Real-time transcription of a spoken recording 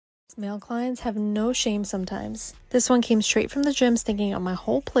Male clients have no shame sometimes. This one came straight from the gym, stinking up my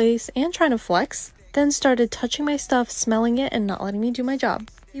whole place and trying to flex, then started touching my stuff, smelling it, and not letting me do my job.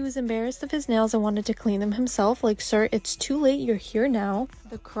 He was embarrassed of his nails and wanted to clean them himself, like, "Sir, it's too late, you're here now."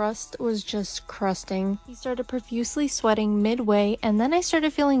 The crust was just crusting. He started profusely sweating midway, and then I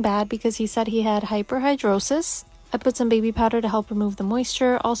started feeling bad because he said he had hyperhidrosis. I put some baby powder to help remove the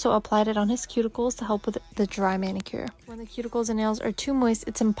moisture, also applied it on his cuticles to help with the dry manicure. When the cuticles and nails are too moist,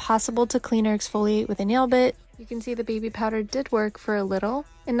 it's impossible to clean or exfoliate with a nail bit. You can see the baby powder did work for a little,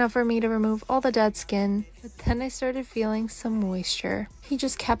 enough for me to remove all the dead skin, but then I started feeling some moisture. He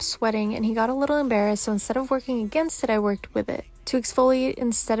just kept sweating and he got a little embarrassed, so instead of working against it, I worked with it. To exfoliate,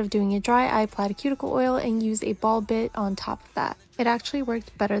 instead of doing it dry, I applied a cuticle oil and used a ball bit on top of that. It actually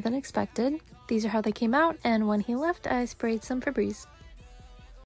worked better than expected. These are how they came out, and when he left, I sprayed some Febreze.